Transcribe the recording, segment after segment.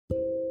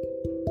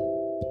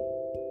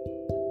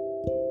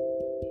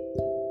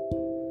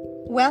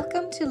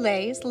Welcome to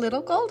Lay's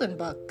Little Golden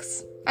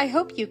Books. I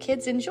hope you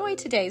kids enjoy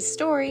today's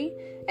story,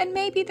 and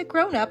maybe the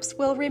grown-ups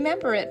will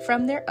remember it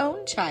from their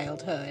own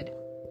childhood.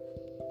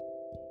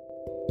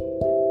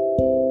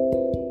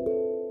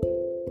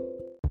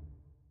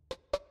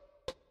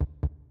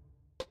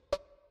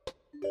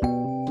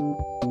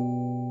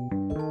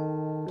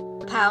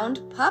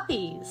 Pound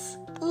Puppies,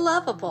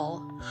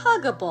 Lovable,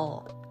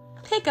 Huggable,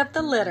 Pick Up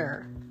the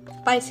Litter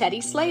by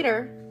Teddy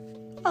Slater,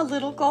 a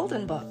little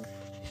golden book.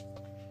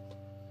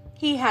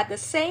 He had the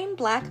same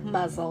black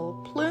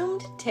muzzle,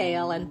 plumed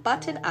tail, and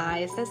button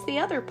eyes as the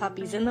other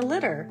puppies in the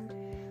litter,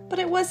 but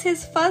it was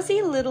his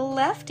fuzzy little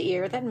left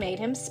ear that made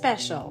him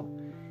special.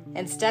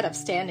 Instead of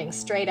standing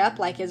straight up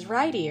like his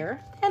right ear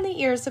and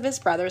the ears of his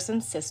brothers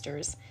and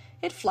sisters,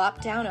 it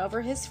flopped down over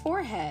his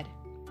forehead.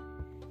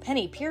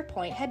 Penny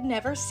Pierpoint had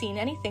never seen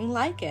anything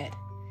like it.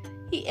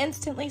 He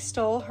instantly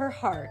stole her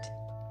heart.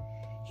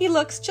 "He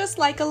looks just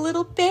like a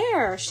little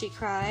bear," she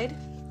cried.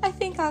 "I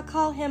think I'll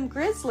call him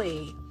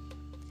Grizzly."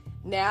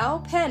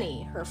 "Now,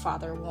 Penny," her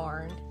father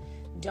warned,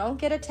 "don't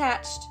get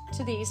attached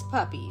to these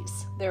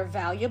puppies. They're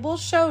valuable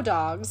show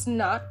dogs,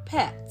 not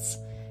pets.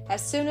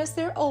 As soon as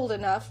they're old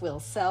enough, we'll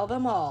sell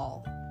them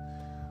all."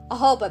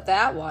 "All but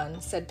that one,"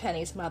 said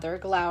Penny's mother,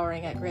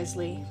 glowering at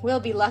Grizzly.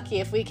 "We'll be lucky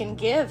if we can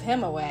give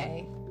him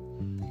away."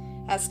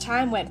 As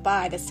time went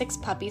by, the 6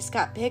 puppies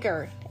got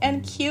bigger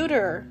and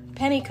cuter.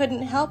 Penny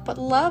couldn't help but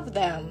love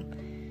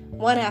them.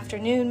 One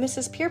afternoon,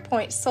 Mrs.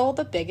 Pierpoint sold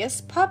the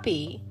biggest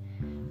puppy.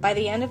 By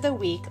the end of the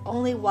week,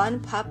 only one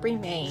pup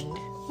remained,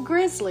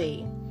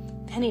 Grizzly.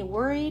 Penny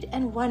worried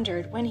and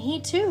wondered when he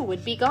too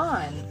would be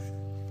gone.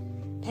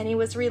 Penny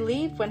was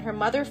relieved when her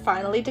mother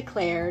finally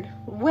declared,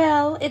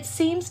 "Well, it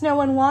seems no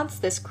one wants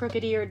this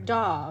crooked-eared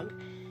dog."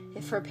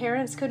 If her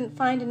parents couldn't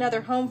find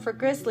another home for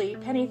Grizzly,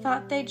 Penny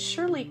thought they'd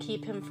surely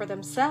keep him for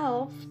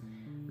themselves.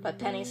 But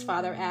Penny's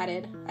father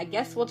added, "I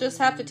guess we'll just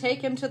have to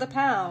take him to the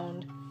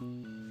pound."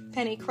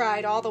 Penny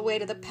cried all the way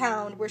to the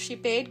pound, where she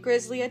bade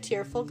Grizzly a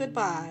tearful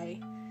goodbye.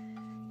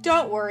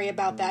 "Don't worry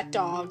about that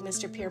dog,"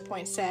 Mr.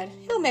 Pierpoint said.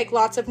 "He'll make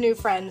lots of new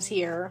friends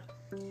here."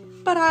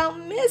 "But I'll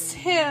miss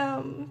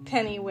him,"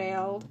 Penny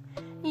wailed.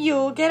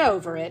 "You'll get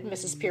over it,"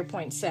 Mrs.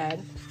 Pierpoint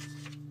said.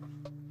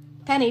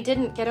 Penny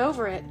didn't get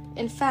over it.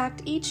 In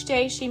fact, each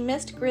day she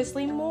missed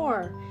Grizzly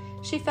more.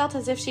 She felt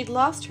as if she'd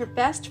lost her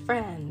best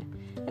friend,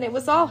 and it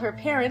was all her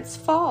parents'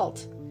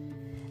 fault.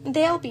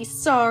 "They'll be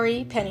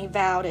sorry," Penny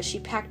vowed as she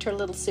packed her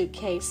little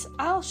suitcase.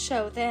 "I'll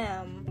show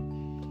them."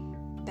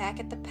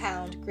 Back at the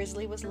pound,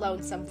 Grizzly was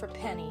lonesome for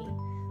Penny,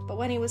 but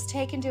when he was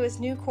taken to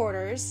his new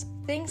quarters,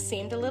 things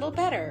seemed a little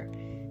better.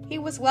 He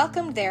was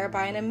welcomed there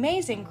by an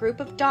amazing group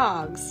of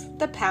dogs,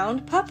 the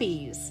Pound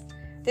Puppies.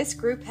 This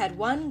group had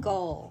one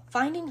goal: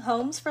 finding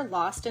homes for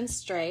lost and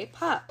stray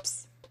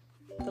pups.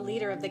 The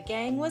leader of the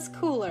gang was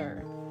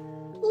Cooler.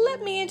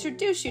 "Let me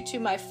introduce you to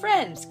my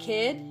friends,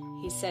 kid,"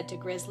 he said to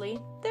Grizzly.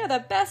 "They're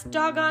the best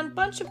doggone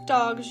bunch of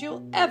dogs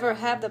you'll ever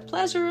have the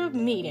pleasure of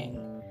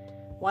meeting."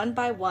 One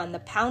by one, the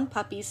Pound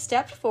Puppies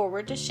stepped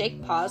forward to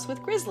shake paws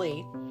with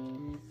Grizzly.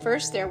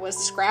 First there was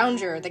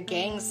Scrounger, the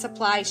gang's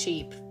supply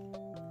sheep.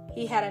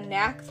 He had a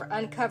knack for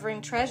uncovering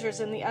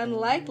treasures in the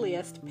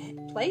unlikeliest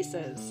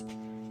places.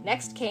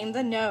 Next came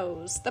the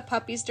Nose, the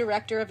puppy's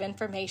director of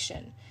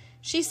information.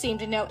 She seemed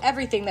to know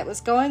everything that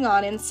was going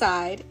on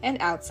inside and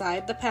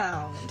outside the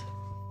pound.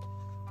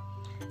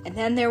 And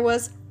then there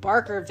was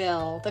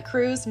Barkerville, the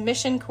crew's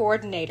mission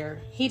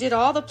coordinator. He did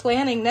all the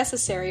planning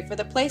necessary for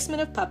the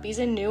placement of puppies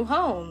in new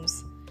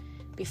homes.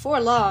 Before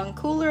long,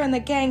 Cooler and the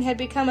gang had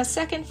become a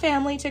second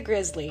family to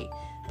Grizzly,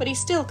 but he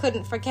still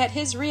couldn't forget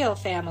his real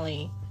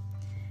family.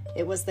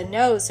 It was the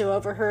Nose who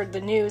overheard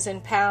the news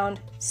in Pound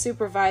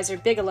Supervisor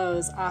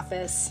Bigelow's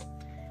office.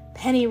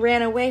 "Penny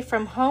ran away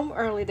from home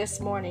early this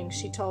morning,"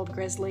 she told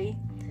Grizzly.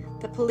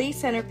 "The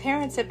police and her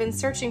parents have been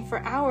searching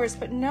for hours,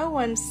 but no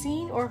one's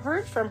seen or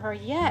heard from her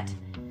yet.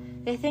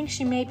 They think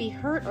she may be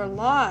hurt or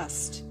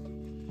lost."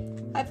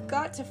 "I've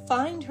got to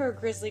find her,"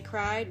 Grizzly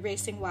cried,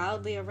 racing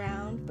wildly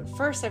around. "But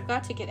first I've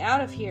got to get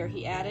out of here,"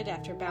 he added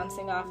after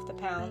bouncing off the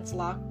pound's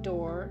locked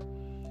door.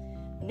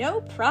 "No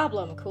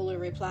problem," Cooler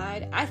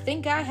replied. "I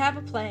think I have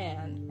a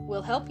plan.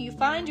 We'll help you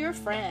find your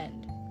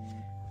friend."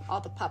 All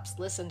the pups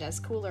listened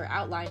as Cooler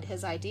outlined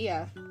his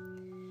idea.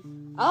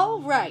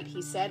 "All right,"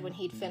 he said when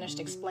he'd finished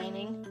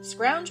explaining.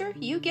 "Scrounger,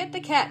 you get the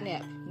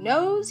catnip.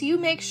 Nose, you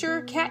make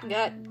sure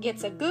Catgut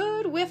gets a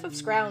good whiff of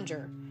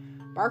Scrounger.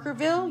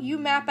 Barkerville, you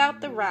map out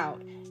the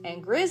route.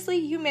 And Grizzly,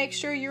 you make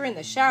sure you're in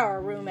the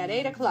shower room at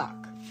 8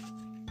 o'clock.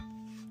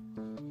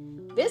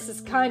 "This is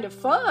kind of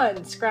fun,"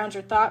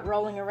 Scrounger thought,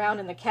 rolling around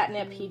in the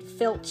catnip he'd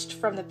filched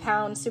from the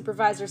pound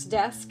supervisor's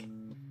desk.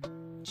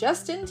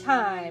 Just in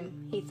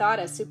time, he thought,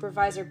 as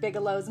Supervisor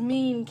Bigelow's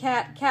mean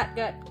cat,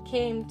 Catgut,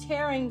 came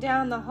tearing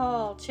down the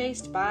hall,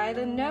 chased by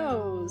the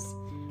Nose.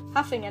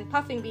 Huffing and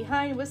puffing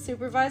behind was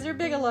Supervisor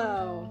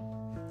Bigelow.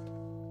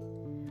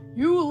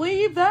 "You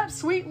leave that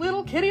sweet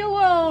little kitty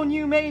alone,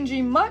 you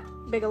mangy mutt,"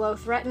 Bigelow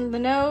threatened the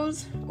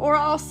Nose, "or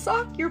I'll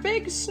sock your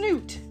big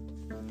snoot."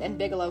 Then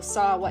Bigelow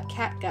saw what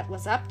Catgut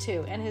was up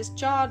to, and his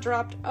jaw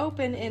dropped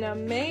open in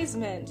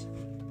amazement.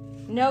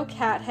 No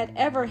cat had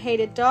ever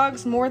hated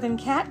dogs more than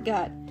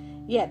Catgut,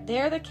 yet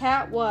there the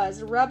cat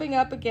was, rubbing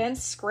up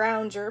against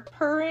Scrounger,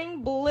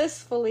 purring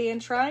blissfully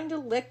and trying to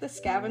lick the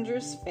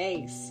scavenger's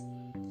face.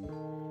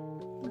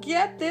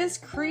 "Get this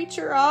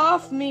creature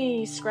off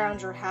me!"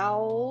 Scrounger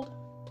howled.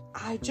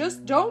 "I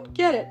just don't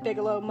get it,"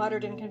 Bigelow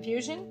muttered in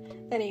confusion.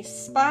 Then he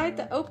spied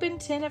the open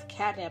tin of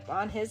catnip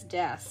on his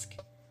desk.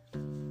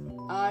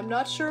 "I'm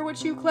not sure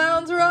what you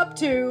clowns are up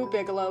to,"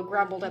 Bigelow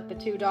grumbled at the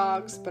two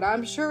dogs, "but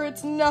I'm sure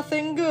it's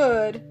nothing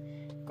good."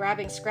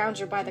 Grabbing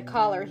Scrounger by the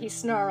collar, he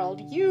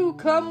snarled, "You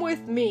come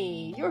with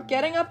me. You're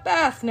getting a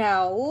bath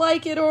now,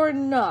 like it or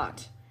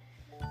not."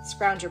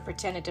 Scrounger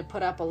pretended to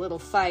put up a little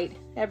fight.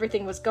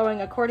 Everything was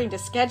going according to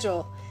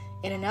schedule.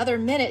 In another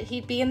minute,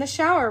 he'd be in the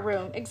shower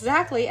room,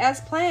 exactly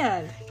as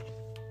planned.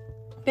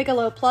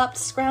 Bigelow plopped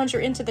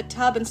Scrounger into the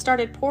tub and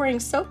started pouring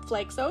soap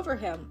flakes over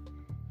him.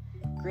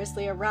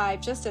 Grizzly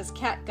arrived just as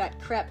Catgut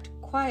crept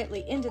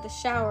quietly into the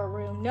shower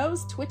room,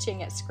 nose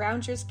twitching at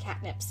Scrounger's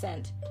catnip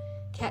scent.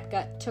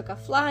 Catgut took a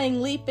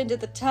flying leap into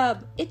the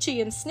tub.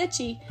 Itchy and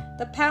Snitchy,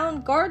 the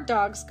pound guard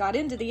dogs, got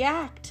into the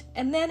act,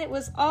 and then it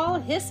was all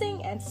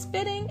hissing and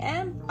spitting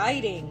and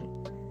biting.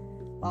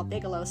 While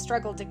Bigelow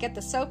struggled to get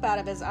the soap out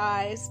of his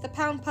eyes, the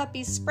pound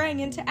puppies sprang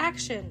into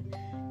action.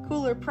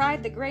 Cooler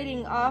pried the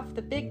grating off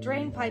the big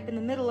drain pipe in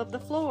the middle of the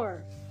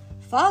floor.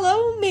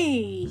 "Follow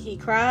me!" he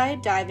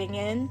cried, diving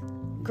in.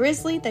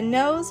 Grizzly, the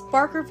Nose,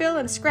 Barkerville,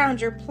 and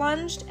Scrounger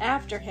plunged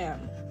after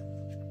him.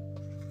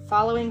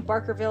 Following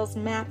Barkerville's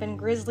map and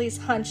Grizzly's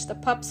hunch, the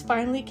pups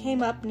finally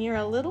came up near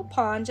a little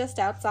pond just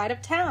outside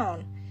of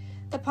town.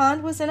 The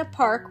pond was in a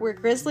park where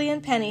Grizzly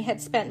and Penny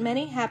had spent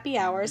many happy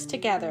hours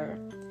together.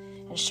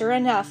 And sure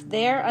enough,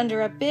 there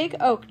under a big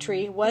oak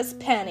tree was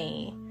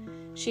Penny.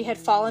 She had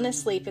fallen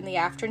asleep in the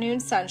afternoon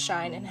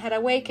sunshine and had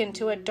awakened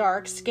to a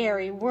dark,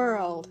 scary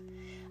world.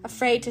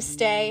 Afraid to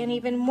stay and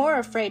even more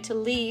afraid to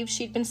leave,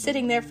 she'd been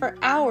sitting there for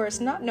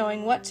hours not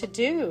knowing what to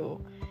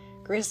do.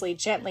 Grizzly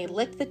gently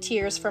licked the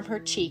tears from her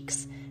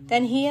cheeks.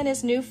 Then he and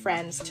his new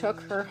friends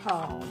took her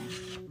home.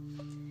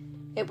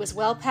 It was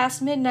well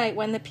past midnight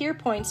when the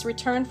Pierpoints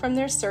returned from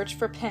their search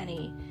for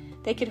Penny.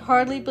 They could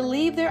hardly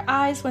believe their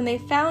eyes when they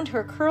found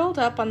her curled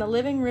up on the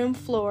living room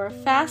floor,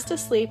 fast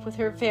asleep with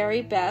her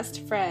very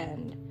best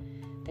friend.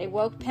 They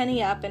woke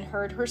Penny up and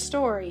heard her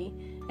story,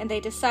 and they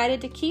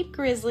decided to keep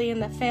Grizzly in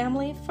the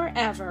family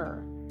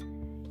forever.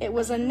 It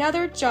was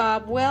another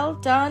job well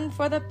done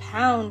for the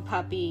Pound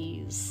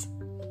Puppies.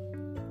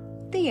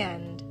 The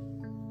end.